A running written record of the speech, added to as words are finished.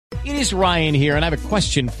It is Ryan here, and I have a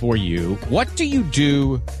question for you. What do you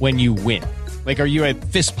do when you win? Like, are you a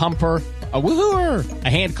fist pumper, a woo-hooer, a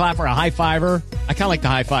hand clapper, a high fiver? I kind of like the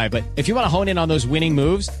high five, but if you want to hone in on those winning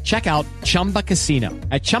moves, check out Chumba Casino.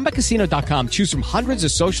 At ChumbaCasino.com, choose from hundreds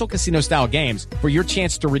of social casino-style games for your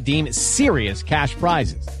chance to redeem serious cash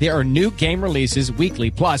prizes. There are new game releases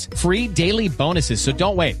weekly, plus free daily bonuses. So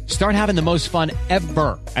don't wait. Start having the most fun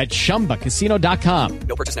ever at ChumbaCasino.com.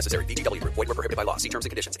 No purchase necessary. VGW Group. Void where prohibited by law. See terms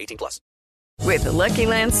and conditions. 18+. With the Lucky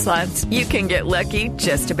Land Slots, you can get lucky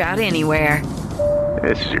just about anywhere.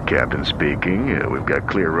 This is your captain speaking. We've got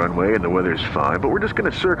clear runway and the weather's fine, but we're just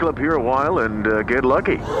going to circle up here a while and get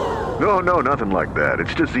lucky. No, nothing like that.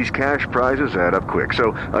 It's just these cash prizes add up quick.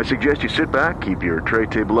 So I suggest you sit back, keep your tray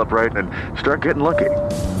table upright, and start getting lucky.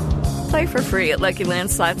 Play for free at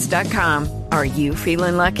LuckyLandSlots.com. Are you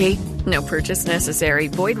feeling lucky? No purchase necessary.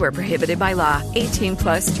 Void where prohibited by law.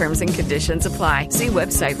 18+ terms and conditions apply. See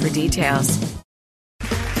website for details.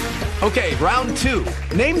 Okay, round two.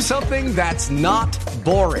 Name something that's not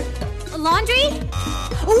boring. A laundry?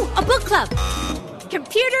 Ooh, a book club.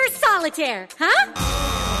 Computer solitaire, huh?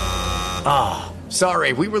 Ah,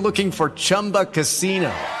 sorry, we were looking for Chumba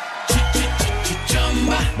Casino.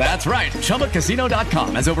 That's right,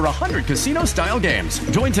 ChumbaCasino.com has over 100 casino-style games.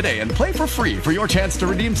 Join today and play for free for your chance to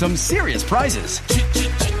redeem some serious prizes.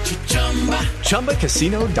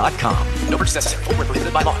 ChumbaCasino.com. No purchase necessary. Void where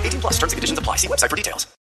prohibited by law. 18+. Terms and conditions apply. See website for details.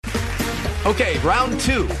 Okay, round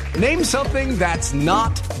two. Name something that's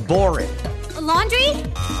not boring. A laundry?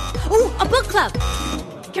 Ooh, a book club.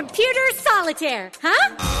 Computer solitaire,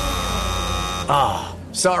 huh? Ah,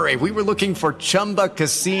 sorry, we were looking for Chumba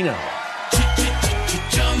Casino.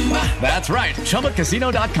 That's right,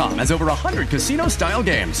 ChumbaCasino.com has over 100 casino-style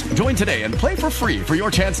games. Join today and play for free for your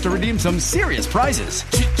chance to redeem some serious prizes.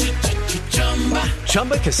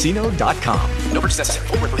 ChumbaCasino.com. No purchase necessary.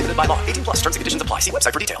 Void where prohibited by law. 18+. Terms and conditions apply. See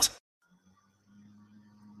website for details.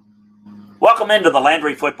 Welcome into the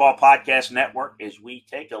Landry Football Podcast Network as we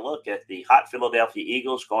take a look at the hot Philadelphia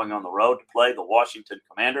Eagles going on the road to play the Washington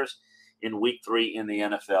Commanders in Week 3 in the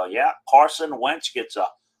NFL. Yeah, Carson Wentz gets a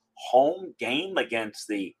home game against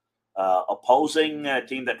the opposing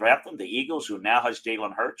team that drafted them, the Eagles, who now has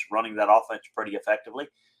Jalen Hurts running that offense pretty effectively.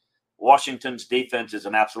 Washington's defense is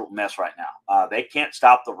an absolute mess right now. They can't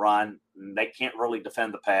stop the run. They can't really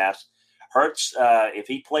defend the pass. Hurts, if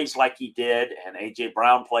he plays like he did and A.J.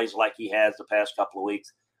 Brown plays like he has the past couple of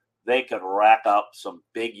weeks, they could rack up some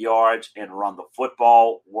big yards and run the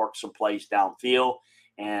football, work some plays downfield.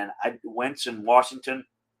 And Wentz and Washington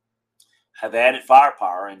have added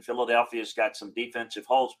firepower, and Philadelphia's got some defensive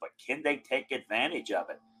holes, but can they take advantage of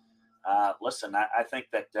it? Listen, I think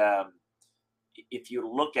that if you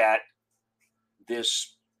look at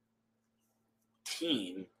this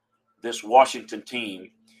team, this Washington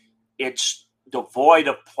team, it's devoid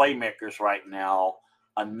of playmakers right now,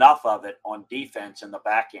 enough of it on defense in the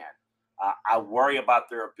back end. I worry about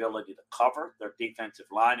their ability to cover. Their defensive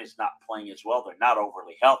line is not playing as well. They're not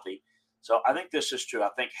overly healthy. So I think this is true. I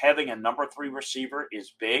think having a number 3 receiver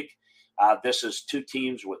is big. This is two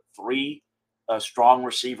teams with 3 strong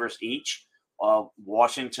receivers each.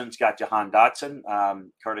 Washington's got Jahan Dotson,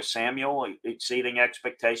 Curtis Samuel exceeding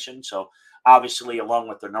expectations. So obviously, along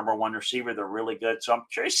with their number 1 receiver, they're really good. So I'm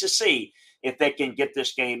curious to see if they can get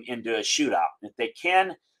this game into a shootout. If they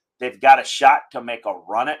can, they've got a shot to make a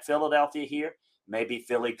run at Philadelphia here. Maybe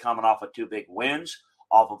Philly coming off of 2 big wins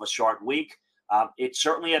off of a short week. It's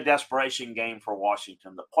certainly a desperation game for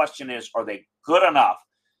Washington. The question is, are they good enough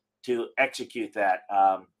to execute that?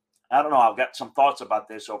 I don't know. I've got some thoughts about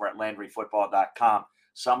this over at LandryFootball.com.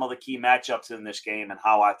 Some of the key matchups in this game and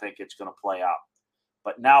how I think it's going to play out.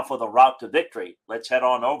 But now for the route to victory, let's head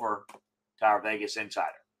on over to our Vegas Insider.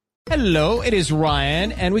 Hello, it is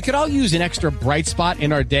Ryan, and we could all use an extra bright spot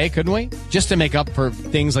in our day, couldn't we? Just to make up for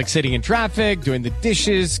things like sitting in traffic, doing the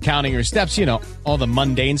dishes, counting your steps, all the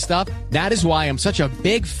mundane stuff. That is why I'm such a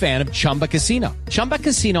big fan of Chumba Casino. Chumba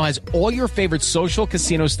Casino has all your favorite social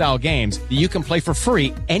casino-style games that you can play for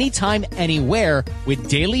free anytime, anywhere with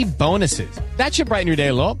daily bonuses. That should brighten your day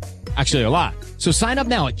a little. Actually, a lot. So sign up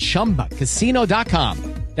now at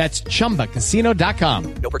ChumbaCasino.com. That's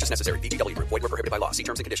ChumbaCasino.com. No purchase necessary. VGW Group. Void where prohibited by law. See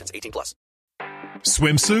terms and conditions. 18+.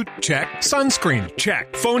 Swimsuit? Check. Sunscreen?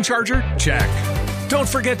 Check. Phone charger? Check. Don't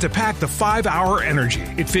forget to pack the 5-Hour Energy.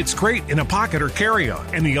 It fits great in a pocket or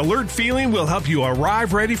carry-on, and the alert feeling will help you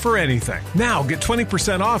arrive ready for anything. Now get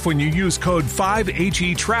 20% off when you use code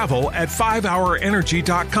 5HETRAVEL at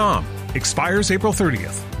 5hourenergy.com. Expires April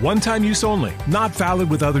 30th. One-time use only. Not valid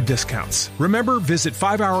with other discounts. Remember, visit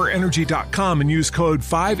 5hourenergy.com and use code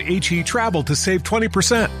 5HETRAVEL to save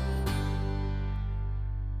 20%.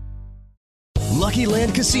 Lucky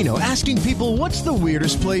Land Casino, asking people, what's the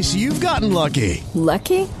weirdest place you've gotten lucky?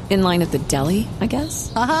 Lucky? In line at the deli, I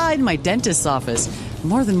guess? Aha, in my dentist's office.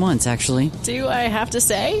 More than once, actually. Do I have to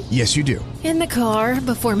say? Yes, you do. In the car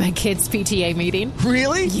before my kids' PTA meeting.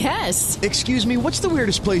 Really? Yes. Excuse me, what's the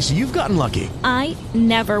weirdest place you've gotten lucky? I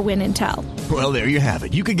never win and tell. Well, there you have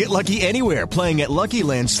it. You can get lucky anywhere, playing at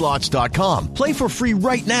LuckyLandSlots.com. Play for free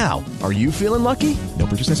right now. Are you feeling lucky? No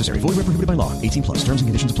purchase necessary. Void where prohibited by law. 18 plus. Terms and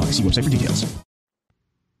conditions apply. See website for details.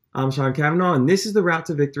 I'm Sean Cavanaugh, and this is the route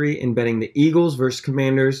to victory in betting the Eagles versus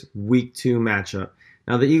Commanders Week 2 matchup.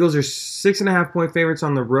 Now, the Eagles are 6.5-point favorites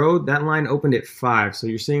on the road. That line opened at 5, so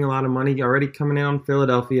you're seeing a lot of money already coming in on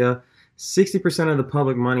Philadelphia. 60% of the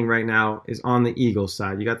public money right now is on the Eagles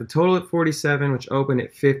side. You got the total at 47, which opened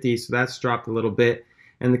at 50, so that's dropped a little bit.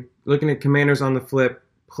 And looking at Commanders on the flip,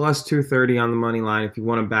 plus 230 on the money line if you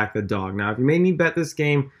want to back the dog. Now, if you made me bet this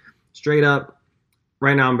game straight up,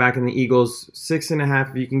 right now I'm backing the Eagles 6.5.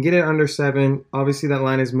 If you can get it under 7, obviously that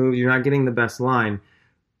line has moved. You're not getting the best line,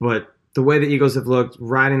 but the way the Eagles have looked,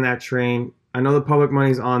 riding that train, I know the public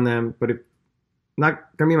money's on them, but it's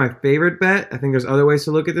not going to be my favorite bet. I think there's other ways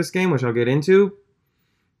to look at this game, which I'll get into.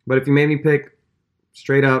 But if you made me pick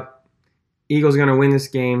straight up, Eagles are going to win this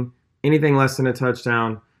game. Anything less than a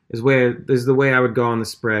touchdown is the way I would go on the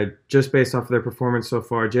spread, just based off of their performance so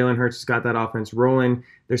far. Jalen Hurts has got that offense rolling.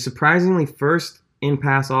 They're surprisingly first in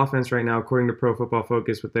pass offense right now, according to Pro Football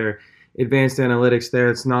Focus, with their advanced analytics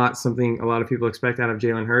there. It's not something a lot of people expect out of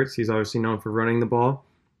Jalen Hurts. He's obviously known for running the ball,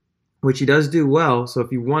 which he does do well. So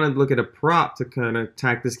if you want to look at a prop to kind of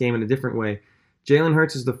attack this game in a different way, Jalen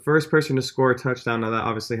Hurts is the first person to score a touchdown. Now that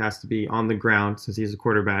obviously has to be on the ground since he's a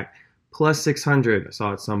quarterback. Plus 600, I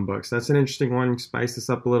saw at some books. That's an interesting one. Spice this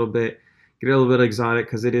up a little bit. Get a little bit exotic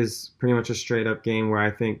because it is pretty much a straight up game where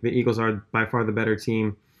I think the Eagles are by far the better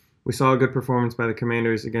team. We saw a good performance by the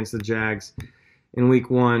Commanders against the Jags in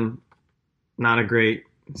Week 1. Not a great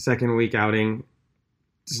second week outing.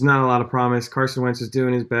 There's not a lot of promise. Carson Wentz is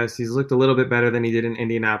doing his best. He's looked a little bit better than he did in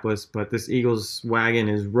Indianapolis, but this Eagles wagon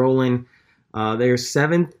is rolling. They are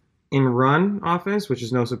 7th in run offense, which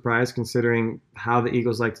is no surprise considering how the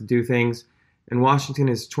Eagles like to do things. And Washington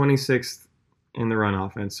is 26th in the run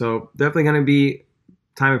offense. So definitely going to be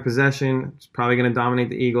time of possession. It's probably going to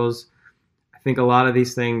dominate the Eagles. I think a lot of the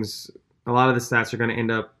stats are going to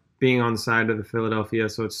end up being on the side of the Philadelphia.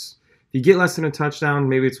 So if you get less than a touchdown,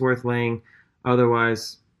 maybe it's worth laying.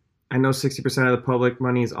 Otherwise, I know 60% of the public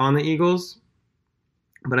money is on the Eagles,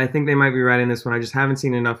 but I think they might be right in this one. I just haven't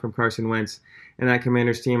seen enough from Carson Wentz and that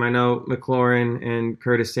Commanders team. I know McLaurin and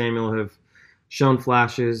Curtis Samuel have shown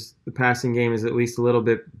flashes. The passing game is at least a little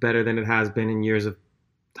bit better than it has been in years of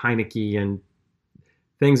Heineke and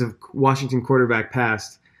things of Washington quarterback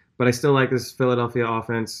past. But I still like this Philadelphia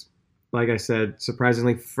offense. Like I said,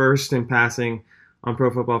 surprisingly first in passing on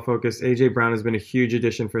Pro Football Focus. A.J. Brown has been a huge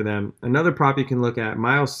addition for them. Another prop you can look at,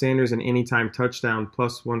 Miles Sanders, an anytime touchdown,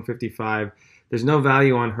 plus 155. There's no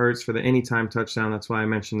value on Hurts for the anytime touchdown. That's why I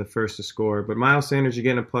mentioned the first to score. But Miles Sanders, you're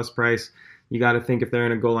getting a plus price. You got to think if they're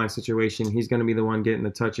in a goal line situation, he's going to be the one getting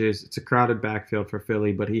the touches. It's a crowded backfield for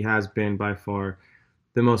Philly, but he has been by far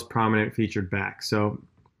the most prominent featured back. So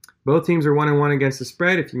both teams are 1-1 against the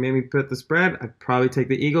spread. If you made me put the spread, I'd probably take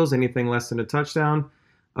the Eagles, anything less than a touchdown.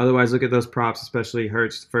 Otherwise, look at those props, especially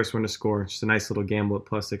Hurts, the first one to score. Just a nice little gamble at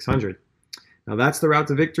plus 600. Now, that's the route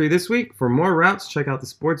to victory this week. For more routes, check out the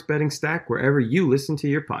Sports Betting Stack wherever you listen to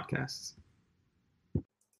your podcasts.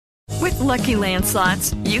 With Lucky Land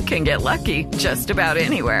Slots, you can get lucky just about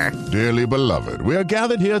anywhere. Dearly beloved, we are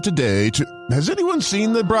gathered here today to... Has anyone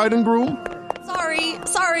seen the bride and groom?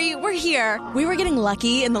 Sorry, we're here. We were getting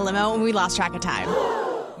lucky in the limo and we lost track of time.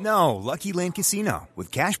 No, Lucky Land Casino,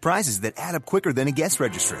 with cash prizes that add up quicker than a guest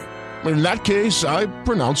registry. In that case, I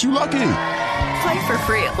pronounce you lucky. Play for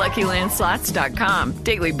free at LuckyLandSlots.com.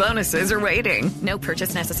 Daily bonuses are waiting. No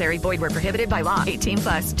purchase necessary. Void where prohibited by law. 18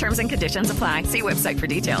 plus. Terms and conditions apply. See website for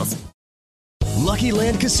details. Lucky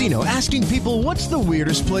Land Casino, asking people, what's the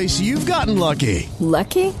weirdest place you've gotten lucky?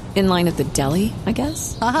 Lucky? In line at the deli, I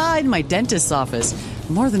guess? Aha, in my dentist's office.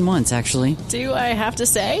 More than once, actually. Do I have to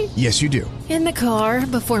say? Yes, you do. In the car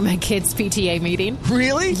before my kids' PTA meeting.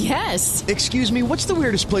 Really? Yes. Excuse me, what's the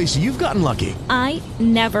weirdest place you've gotten lucky? I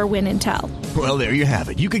never win and tell. Well, there you have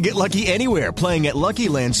it. You can get lucky anywhere, playing at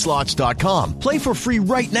LuckyLandSlots.com. Play for free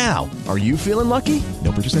right now. Are you feeling lucky?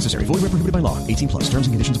 No purchase necessary. Void where prohibited by law. 18 plus. Terms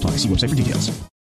and conditions apply. See website for details.